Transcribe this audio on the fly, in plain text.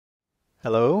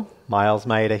Hello, Miles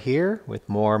Maeda here with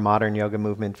more modern yoga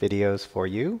movement videos for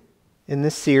you. In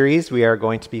this series, we are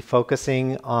going to be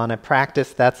focusing on a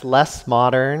practice that's less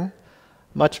modern,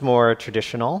 much more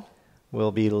traditional.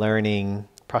 We'll be learning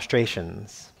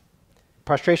prostrations.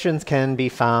 Prostrations can be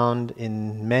found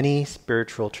in many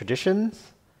spiritual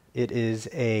traditions. It is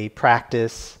a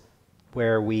practice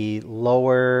where we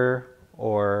lower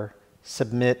or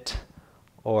submit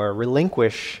or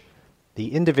relinquish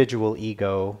the individual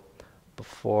ego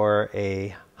before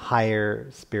a higher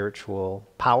spiritual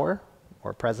power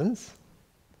or presence.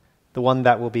 The one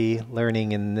that we'll be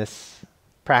learning in this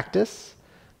practice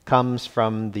comes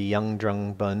from the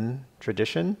Yangdrung Bun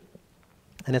tradition,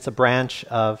 and it's a branch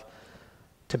of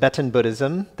Tibetan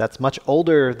Buddhism that's much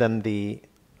older than the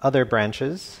other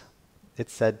branches.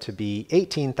 It's said to be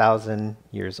 18,000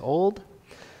 years old.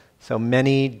 So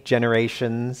many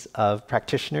generations of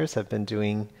practitioners have been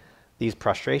doing these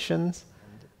prostrations.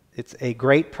 It's a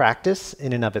great practice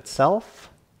in and of itself.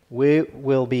 We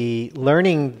will be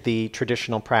learning the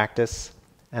traditional practice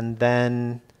and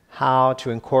then how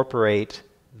to incorporate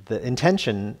the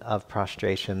intention of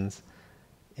prostrations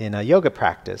in a yoga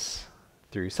practice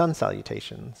through sun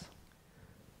salutations.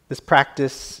 This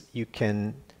practice, you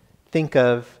can think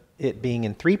of it being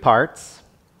in three parts.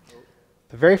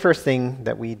 The very first thing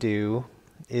that we do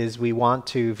is we want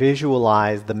to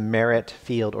visualize the merit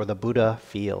field or the Buddha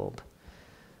field.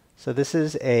 So this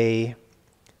is an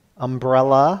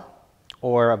umbrella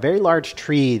or a very large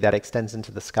tree that extends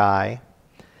into the sky,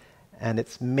 and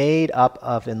it's made up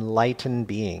of enlightened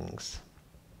beings.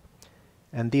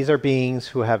 And these are beings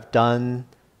who have done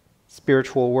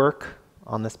spiritual work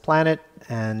on this planet,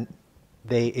 and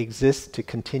they exist to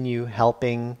continue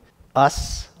helping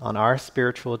us on our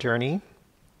spiritual journey.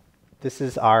 This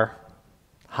is our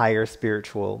higher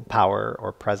spiritual power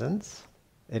or presence.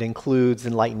 It includes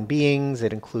enlightened beings,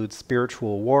 it includes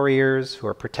spiritual warriors who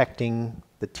are protecting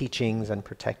the teachings and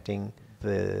protecting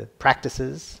the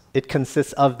practices. It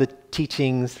consists of the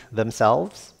teachings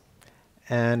themselves.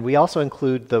 And we also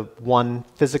include the one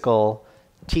physical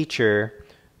teacher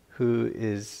who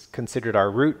is considered our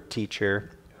root teacher,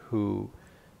 who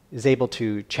is able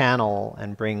to channel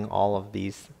and bring all of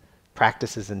these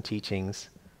practices and teachings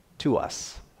to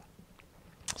us.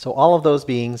 So all of those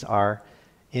beings are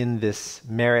in this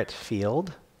merit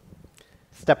field.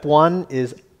 Step one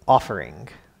is offering.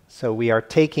 So we are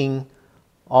taking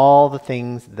all the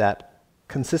things that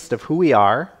consist of who we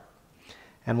are,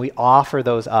 and we offer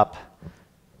those up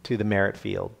to the merit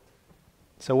field.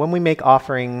 So when we make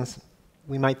offerings,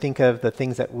 we might think of the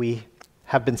things that we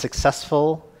have been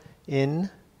successful in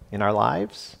our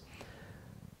lives.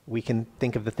 We can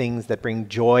think of the things that bring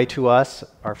joy to us,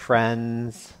 our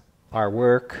friends, our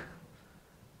work.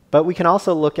 But we can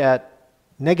also look at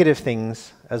negative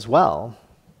things as well,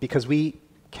 because we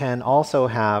can also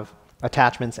have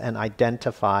attachments and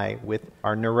identify with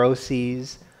our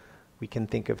neuroses. We can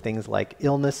think of things like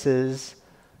illnesses,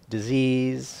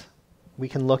 disease. We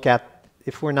can look at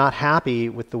if we're not happy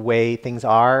with the way things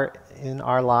are in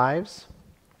our lives,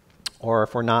 or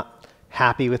if we're not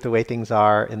happy with the way things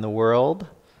are in the world,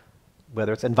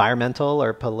 whether it's environmental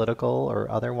or political or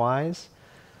otherwise.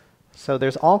 So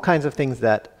there's all kinds of things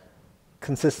that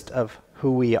consist of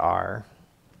who we are.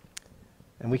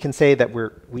 And we can say that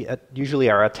we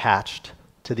usually are attached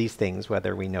to these things,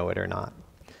 whether we know it or not.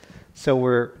 So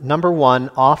we're, number one,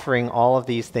 offering all of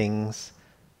these things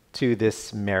to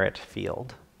this merit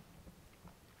field.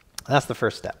 That's the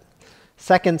first step.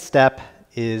 Second step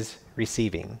is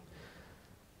receiving.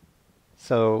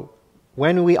 So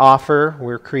when we offer,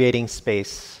 we're creating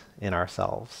space in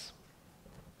ourselves.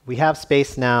 We have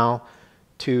space now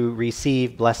to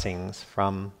receive blessings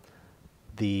from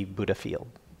the Buddha field.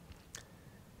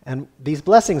 And these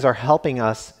blessings are helping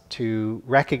us to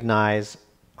recognize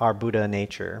our Buddha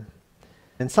nature.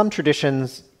 In some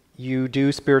traditions, you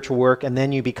do spiritual work and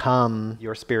then you become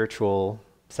your spiritual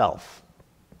self.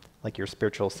 Like your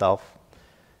spiritual self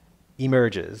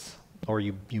emerges, or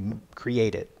you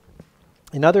create it.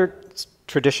 In other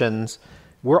traditions,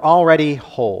 we're already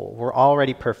whole, we're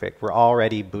already perfect, we're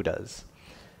already Buddhas.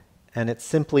 And it's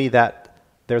simply that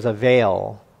there's a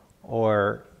veil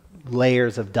or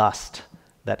layers of dust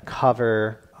that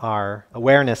cover our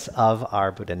awareness of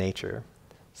our Buddha nature.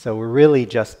 So we're really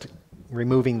just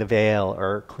removing the veil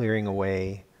or clearing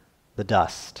away the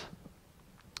dust.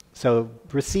 So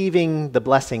receiving the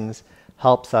blessings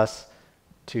helps us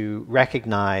to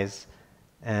recognize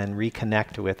and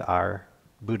reconnect with our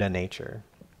Buddha nature.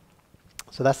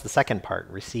 So that's the second part,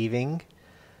 receiving.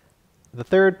 The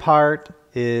third part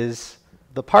is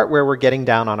the part where we're getting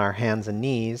down on our hands and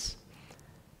knees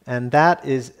And that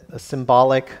is a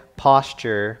symbolic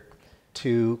posture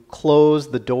to close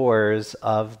the doors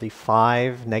of the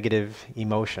 5 negative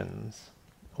emotions,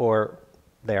 or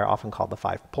they are often called the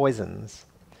 5 poisons.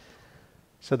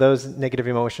 So those negative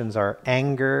emotions are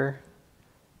anger,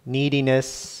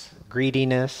 neediness,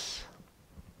 greediness,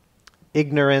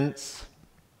 ignorance,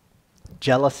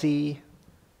 jealousy.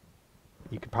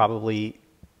 You could probably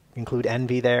include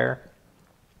envy there,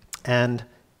 and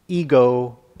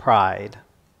ego, pride.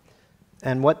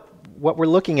 And what we're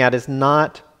looking at is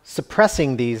not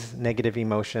suppressing these negative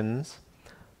emotions,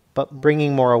 but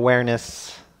bringing more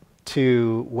awareness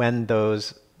to when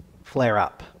those flare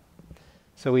up.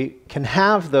 So we can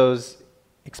have those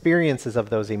experiences of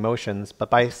those emotions,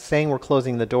 but by saying we're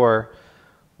closing the door,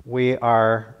 we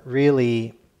are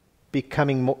really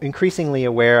becoming increasingly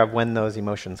aware of when those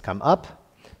emotions come up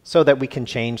so that we can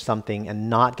change something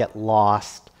and not get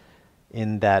lost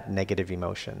in that negative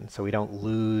emotion. So we don't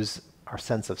lose our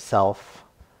sense of self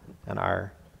and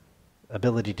our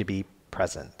ability to be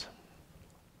present.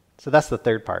 So that's the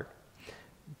third part,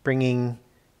 bringing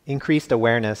increased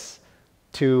awareness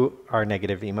to our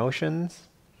negative emotions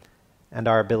and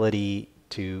our ability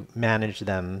to manage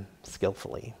them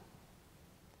skillfully.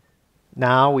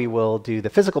 Now we will do the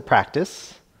physical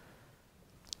practice.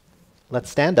 Let's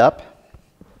stand up.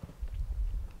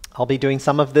 I'll be doing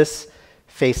some of this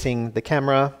facing the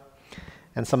camera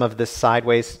and some of this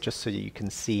sideways just so you can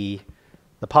see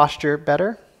the posture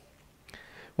better.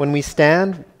 When we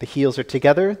stand, the heels are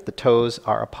together, the toes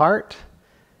are apart,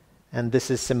 and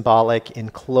this is symbolic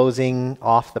in closing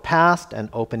off the past and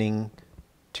opening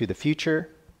to the future.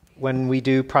 When we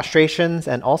do prostrations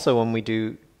and also when we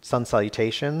do sun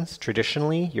salutations,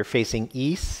 traditionally you're facing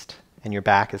east and your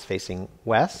back is facing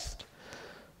west.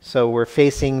 So we're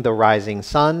facing the rising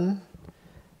sun,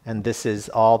 and this is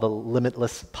all the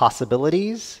limitless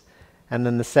possibilities. And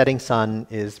then the setting sun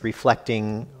is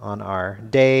reflecting on our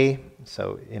day.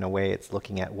 So in a way, it's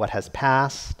looking at what has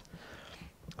passed.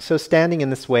 So standing in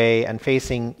this way and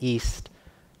facing east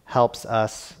helps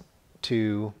us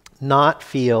to not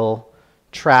feel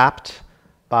trapped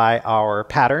by our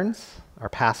patterns, our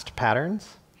past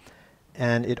patterns.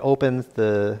 And it opens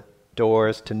the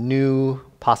doors to new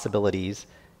possibilities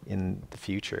in the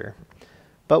future.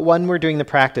 But when we're doing the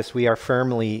practice, we are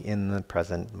firmly in the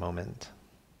present moment.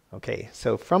 Okay,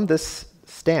 so from this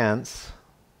stance,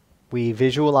 we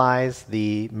visualize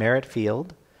the merit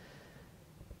field.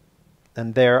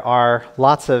 And there are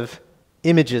lots of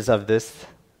images of this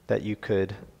that you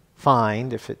could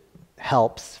find if it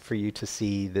helps for you to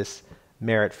see this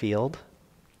merit field.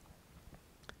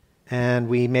 And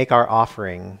we make our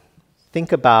offering.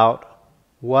 Think about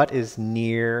what is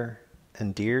near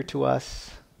and dear to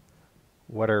us.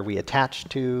 What are we attached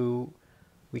to?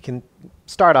 We can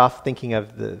start off thinking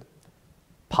of the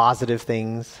positive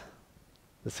things,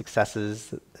 the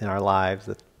successes in our lives,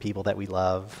 the people that we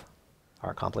love,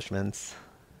 our accomplishments.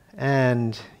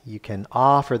 And you can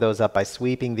offer those up by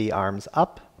sweeping the arms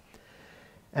up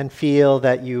and feel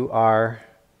that you are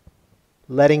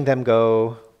letting them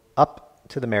go up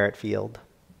to the merit field.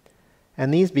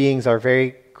 And these beings are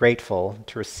very grateful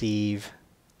to receive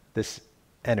this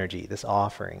energy, this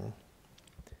offering.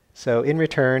 So in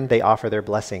return, they offer their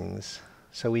blessings.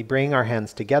 So we bring our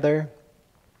hands together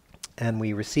and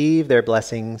we receive their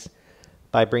blessings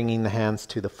by bringing the hands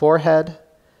to the forehead.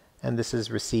 And this is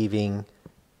receiving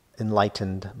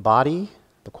enlightened body,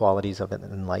 the qualities of an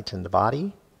enlightened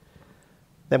body.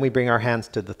 Then we bring our hands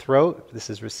to the throat. This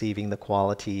is receiving the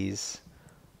qualities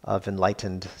of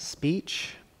enlightened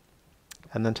speech.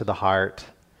 And then to the heart,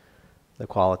 the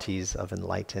qualities of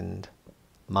enlightened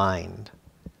mind.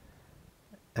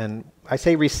 And I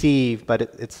say receive, but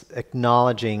it's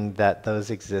acknowledging that those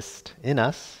exist in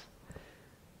us.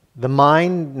 The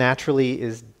mind naturally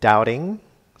is doubting,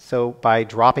 so by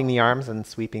dropping the arms and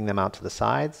sweeping them out to the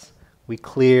sides, we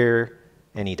clear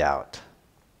any doubt.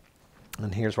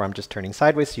 And here's where I'm just turning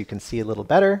sideways so you can see a little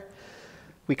better.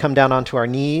 We come down onto our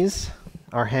knees,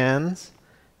 our hands,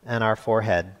 and our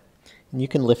forehead. And you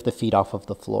can lift the feet off of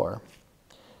the floor.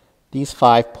 These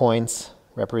 5 points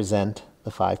represent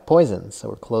the 5 poisons. So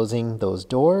we're closing those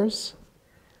doors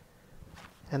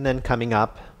and then coming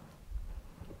up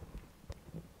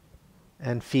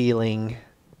and feeling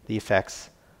the effects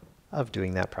of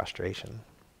doing that prostration.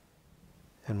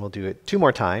 And we'll do it 2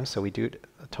 more times, so we do it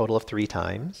a total of 3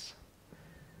 times.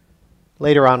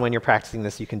 Later on when you're practicing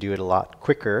this, you can do it a lot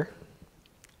quicker.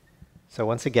 So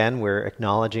once again, we're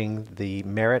acknowledging the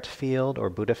merit field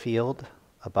or Buddha field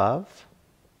above,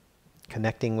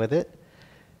 connecting with it.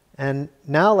 And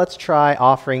now let's try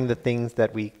offering the things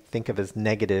that we think of as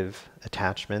negative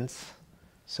attachments.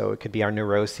 So it could be our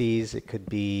neuroses, it could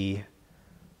be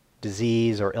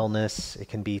disease or illness, it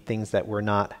can be things that we're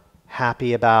not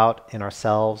happy about in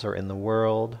ourselves or in the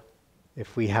world.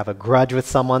 If we have a grudge with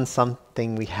someone,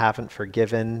 something we haven't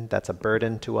forgiven, that's a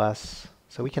burden to us.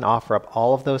 So we can offer up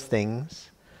all of those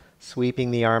things,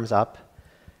 sweeping the arms up.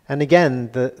 And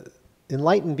again, the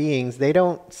enlightened beings, they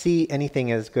don't see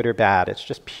anything as good or bad. It's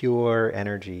just pure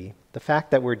energy. The fact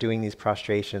that we're doing these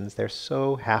prostrations, they're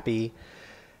so happy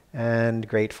and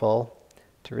grateful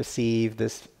to receive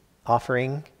this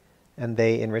offering. And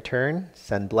they, in return,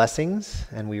 send blessings,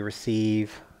 and we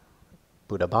receive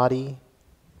Buddha body,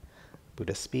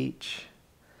 Buddha speech,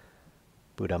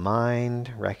 Buddha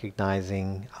mind,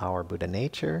 recognizing our Buddha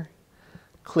nature,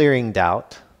 clearing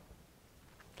doubt,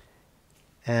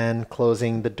 and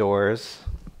closing the doors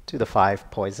to the 5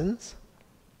 poisons.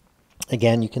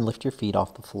 Again, you can lift your feet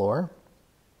off the floor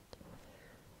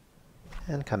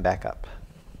and come back up.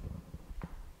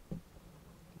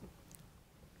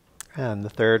 And the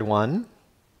third one,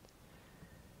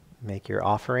 make your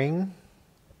offering.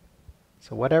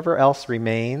 So whatever else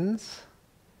remains,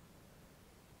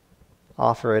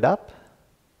 offer it up.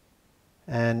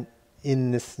 And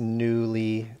in this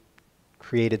newly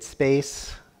created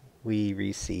space, we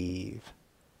receive,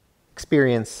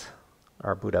 experience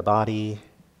our Buddha body,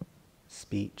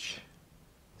 speech,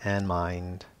 and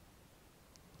mind.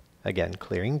 Again,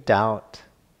 clearing doubt.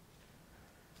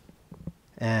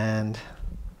 And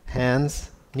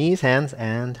hands, knees, hands,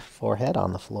 and forehead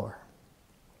on the floor.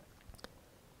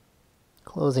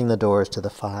 Closing the doors to the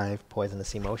 5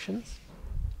 poisonous emotions.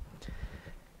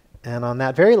 And on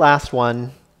that very last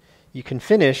one, you can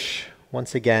finish,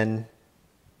 once again,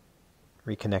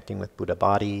 reconnecting with Buddha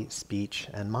body, speech,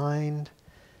 and mind,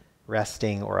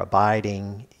 resting or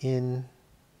abiding in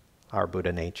our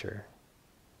Buddha nature.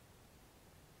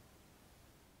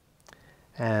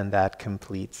 And that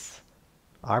completes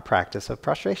our practice of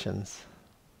prostrations.